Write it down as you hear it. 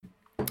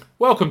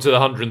Welcome to the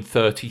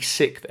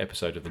 136th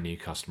episode of the New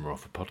Customer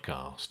Offer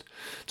podcast.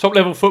 Top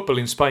level football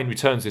in Spain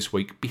returns this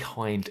week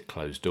behind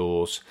closed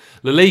doors.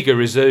 La Liga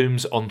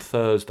resumes on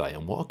Thursday,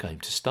 and what a game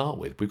to start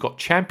with. We've got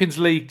Champions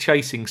League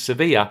chasing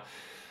Sevilla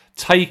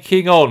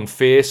taking on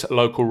fierce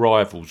local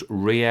rivals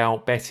Real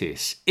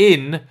Betis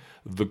in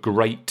the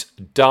Great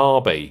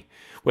Derby.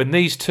 When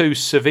these two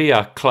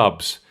Sevilla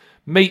clubs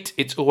meet,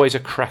 it's always a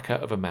cracker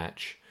of a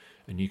match,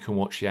 and you can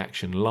watch the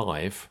action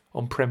live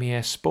on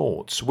Premier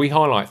Sports. We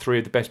highlight three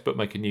of the best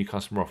bookmaker new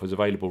customer offers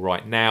available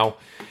right now.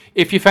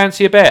 If you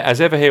fancy a bet, as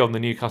ever here on the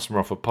New Customer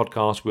Offer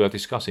podcast, we are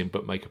discussing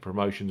bookmaker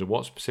promotions and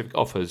what specific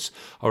offers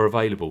are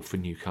available for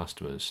new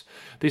customers.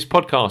 This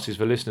podcast is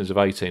for listeners of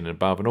 18 and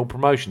above, and all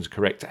promotions are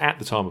correct at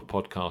the time of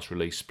podcast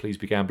release. Please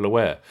be gamble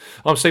aware.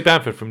 I'm Steve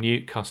Bamford from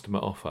New Customer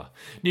Offer.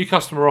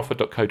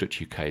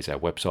 newcustomeroffer.co.uk is our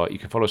website. You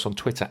can follow us on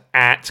Twitter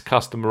at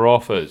Customer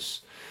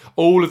Offers.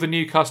 All of the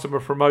new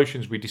customer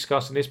promotions we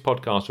discuss in this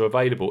podcast are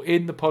available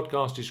in the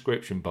podcast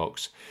description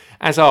box,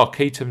 as are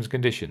key terms and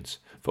conditions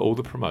for all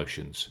the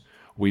promotions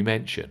we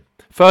mention.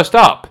 First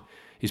up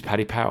is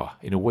Paddy Power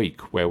in a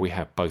week where we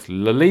have both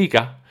La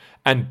Liga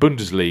and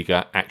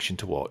Bundesliga action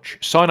to watch.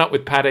 Sign up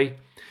with Paddy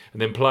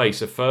and then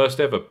place a first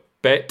ever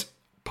bet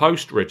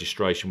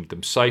post-registration with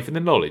them, safe in the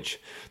knowledge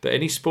that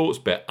any sports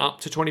bet up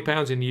to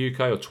 £20 in the UK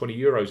or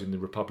 €20 in the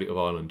Republic of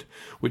Ireland,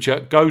 which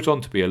goes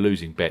on to be a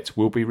losing bet,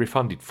 will be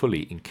refunded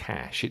fully in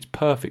cash. It's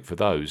perfect for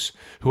those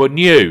who are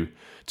new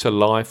to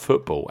live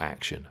football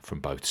action from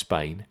both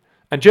Spain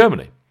and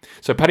Germany.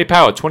 So Paddy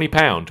Power,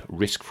 £20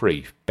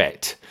 risk-free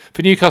bet.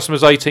 For new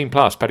customers 18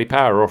 plus, Paddy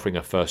Power are offering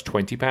a first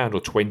 £20 or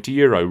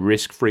 €20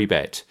 risk-free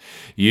bet.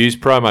 Use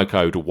promo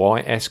code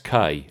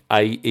YSKAEE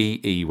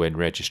when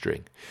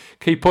registering.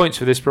 Key points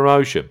for this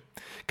promotion: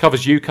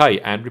 covers UK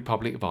and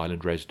Republic of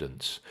Ireland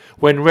residents.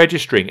 When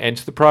registering,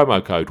 enter the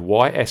promo code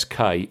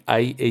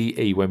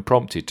YSKAEE when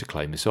prompted to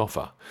claim this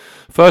offer.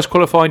 First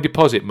qualifying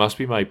deposit must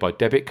be made by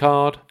debit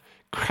card,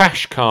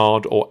 Cash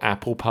Card or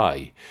Apple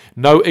Pay.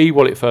 No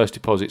e-wallet first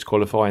deposits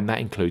qualifying, that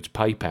includes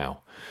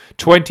PayPal.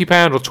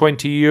 £20 or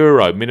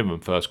 €20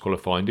 minimum first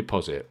qualifying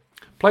deposit.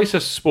 Place a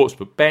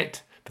sportsbook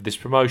bet. For this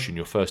promotion,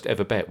 your first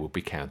ever bet will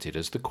be counted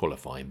as the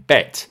qualifying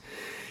bet.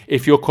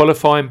 If your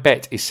qualifying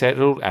bet is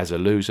settled as a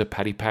loser,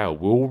 Paddy Power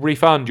will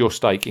refund your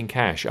stake in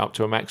cash up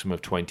to a maximum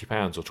of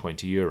 £20 or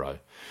 €20.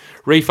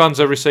 Refunds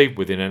are received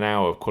within an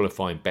hour of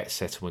qualifying bet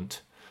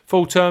settlement.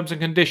 Full terms and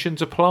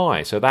conditions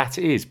apply. So that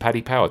is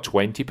Paddy Power,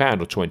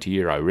 £20 or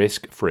 €20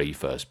 risk-free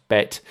first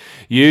bet,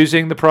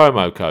 using the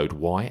promo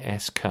code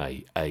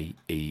YSKAEE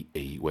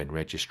when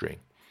registering.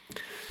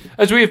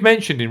 As we have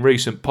mentioned in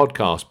recent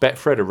podcasts,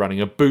 Betfred are running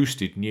a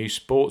boosted new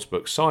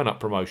sportsbook sign-up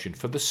promotion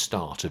for the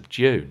start of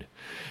June.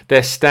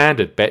 Their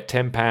standard bet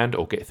 £10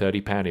 or get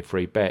 £30 in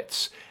free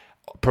bets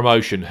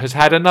promotion has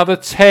had another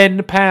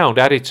 £10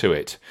 added to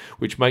it,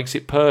 which makes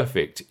it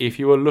perfect if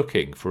you are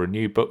looking for a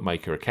new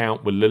bookmaker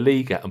account with La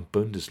Liga and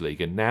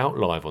Bundesliga now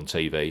live on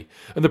TV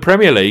and the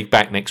Premier League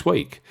back next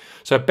week.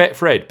 So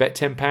Betfred, bet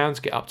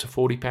 £10, get up to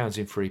 £40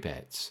 in free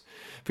bets.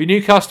 For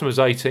new customers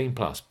 18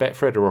 plus,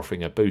 Betfred are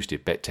offering a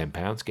boosted bet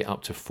 £10, get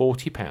up to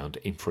 £40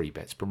 in free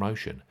bets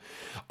promotion.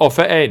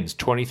 Offer ends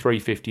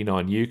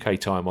 23:59 UK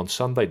time on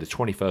Sunday the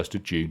 21st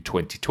of June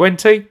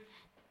 2020.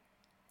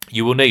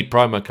 You will need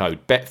promo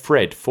code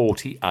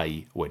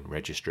BETFRED40A when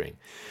registering.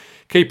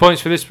 Key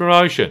points for this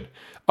promotion: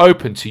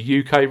 open to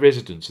UK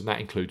residents, and that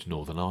includes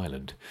Northern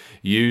Ireland.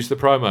 Use the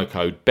promo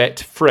code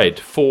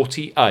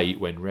BETFRED40A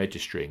when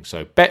registering.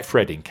 So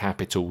BETFRED in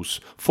capitals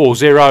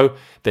 40,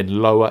 then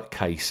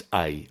lowercase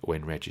a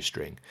when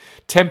registering.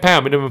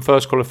 £10 minimum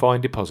first qualifying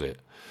deposit.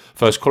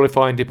 First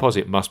qualifying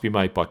deposit must be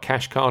made by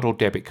cash card or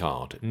debit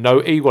card.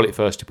 No e-wallet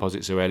first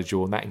deposits are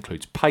eligible, and that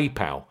includes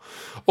PayPal.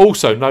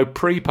 Also, no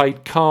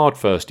prepaid card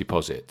first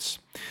deposits.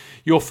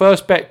 Your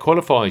first bet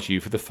qualifies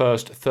you for the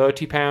first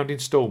 £30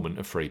 instalment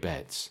of free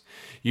bets.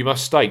 You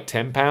must stake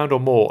 £10 or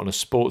more on a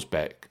sports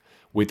bet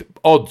with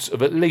odds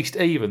of at least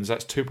evens,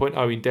 that's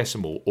 2.0 in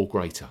decimal or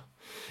greater.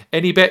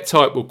 Any bet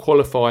type will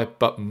qualify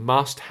but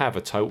must have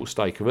a total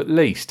stake of at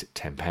least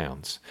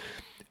 £10.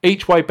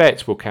 Each way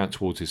bets will count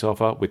towards this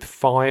offer, with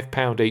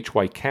 £5 each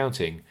way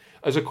counting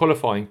as a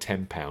qualifying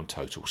 £10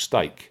 total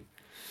stake.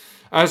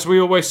 As we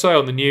always say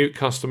on the New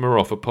Customer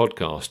Offer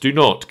podcast, do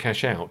not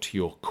cash out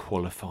your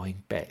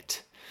qualifying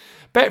bet.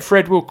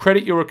 Betfred will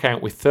credit your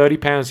account with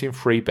 £30 in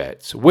free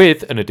bets,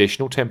 with an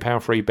additional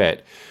 £10 free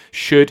bet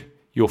should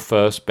your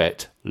first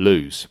bet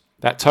lose.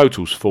 That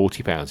totals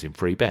 £40 in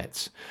free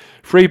bets.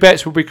 Free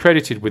bets will be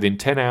credited within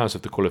 10 hours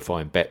of the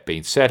qualifying bet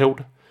being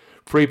settled.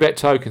 Free bet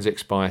tokens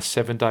expire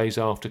 7 days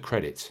after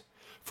credit.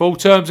 Full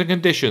terms and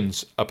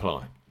conditions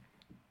apply.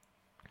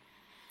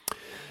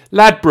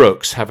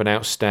 Ladbrokes have an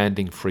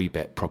outstanding free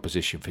bet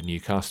proposition for new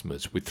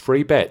customers, with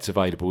free bets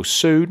available as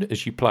soon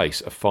as you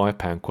place a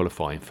 £5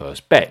 qualifying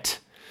first bet.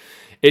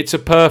 It's a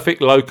perfect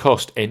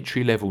low-cost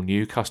entry-level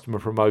new customer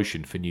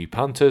promotion for new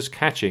punters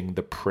catching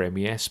the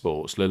Premier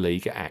Sports La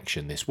Liga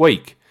action this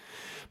week.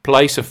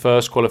 Place a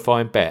first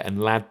qualifying bet and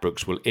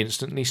Ladbrokes will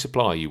instantly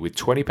supply you with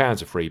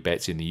 £20 of free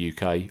bets in the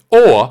UK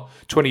or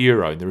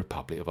 €20 in the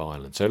Republic of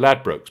Ireland. So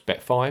Ladbrokes,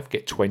 bet 5,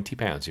 get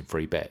 £20 in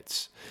free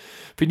bets.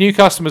 For new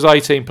customers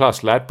 18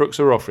 plus, Ladbrokes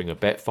are offering a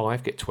bet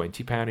 5, get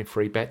 £20 in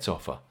free bets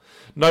offer.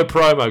 No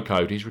promo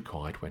code is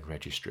required when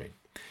registering.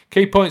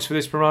 Key points for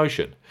this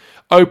promotion.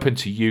 Open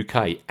to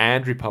UK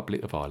and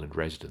Republic of Ireland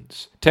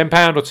residents.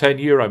 £10 or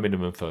 €10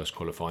 minimum first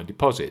qualifying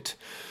deposit.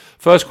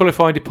 First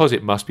qualifying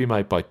deposit must be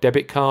made by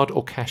debit card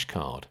or cash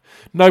card.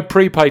 No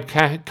prepaid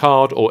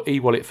card or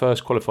e-wallet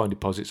first qualifying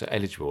deposits are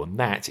eligible, and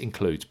that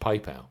includes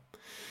PayPal.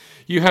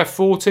 You have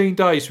 14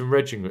 days from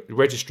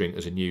registering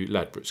as a new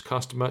Ladbrokes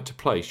customer to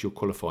place your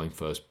qualifying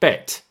first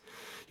bet.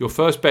 Your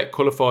first bet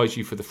qualifies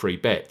you for the free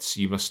bets.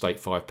 You must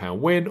stake £5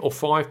 win or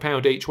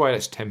 £5 each way,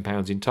 that's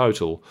 £10 in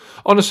total,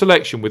 on a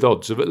selection with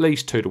odds of at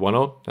least 2 to 1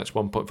 on, that's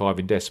 1.5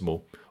 in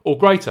decimal, or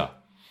greater.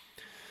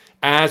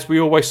 As we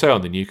always say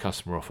on the New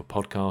Customer Offer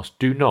podcast,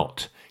 do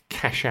not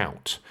cash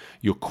out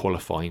your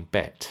qualifying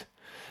bet.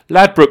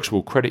 Ladbrokes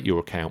will credit your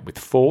account with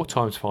 4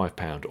 times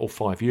 £5 or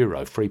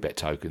 €5 free bet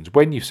tokens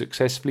when you've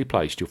successfully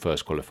placed your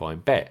first qualifying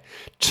bet,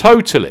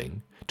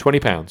 totalling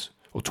 £20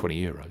 or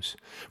 €20.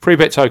 Free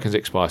bet tokens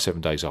expire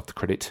 7 days after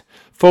credit.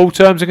 Full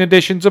terms and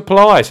conditions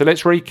apply. So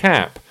let's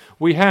recap.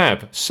 We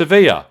have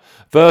Sevilla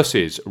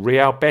versus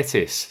Real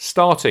Betis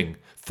starting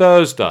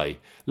Thursday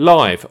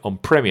live on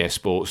Premier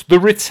Sports. The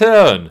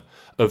return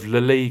of La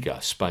Liga,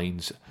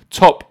 Spain's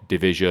top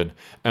division,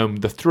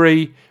 and the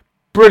 3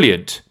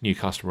 brilliant new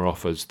customer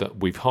offers that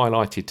we've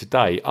highlighted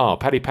today are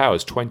Paddy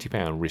Power's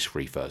 £20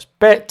 risk-free first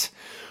bet.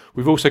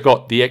 We've also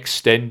got the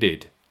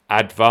extended,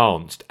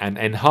 advanced and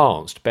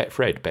enhanced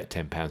Betfred, bet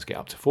 £10, get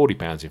up to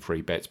 £40 in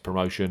free bets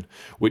promotion,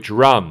 which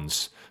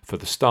runs for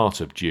the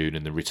start of June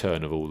and the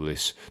return of all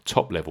this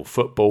top-level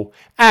football.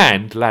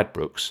 And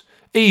Ladbrokes,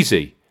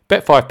 easy,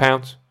 bet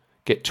 £5,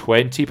 get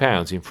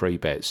 £20 in free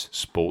bets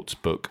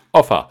sportsbook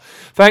offer.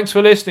 Thanks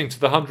for listening to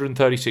the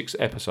 136th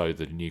episode of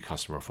the New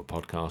Customer Offer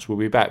podcast. We'll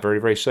be back very,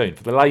 very soon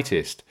for the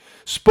latest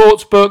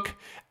sportsbook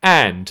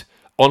and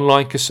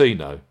online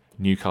casino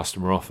new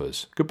customer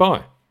offers.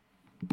 Goodbye.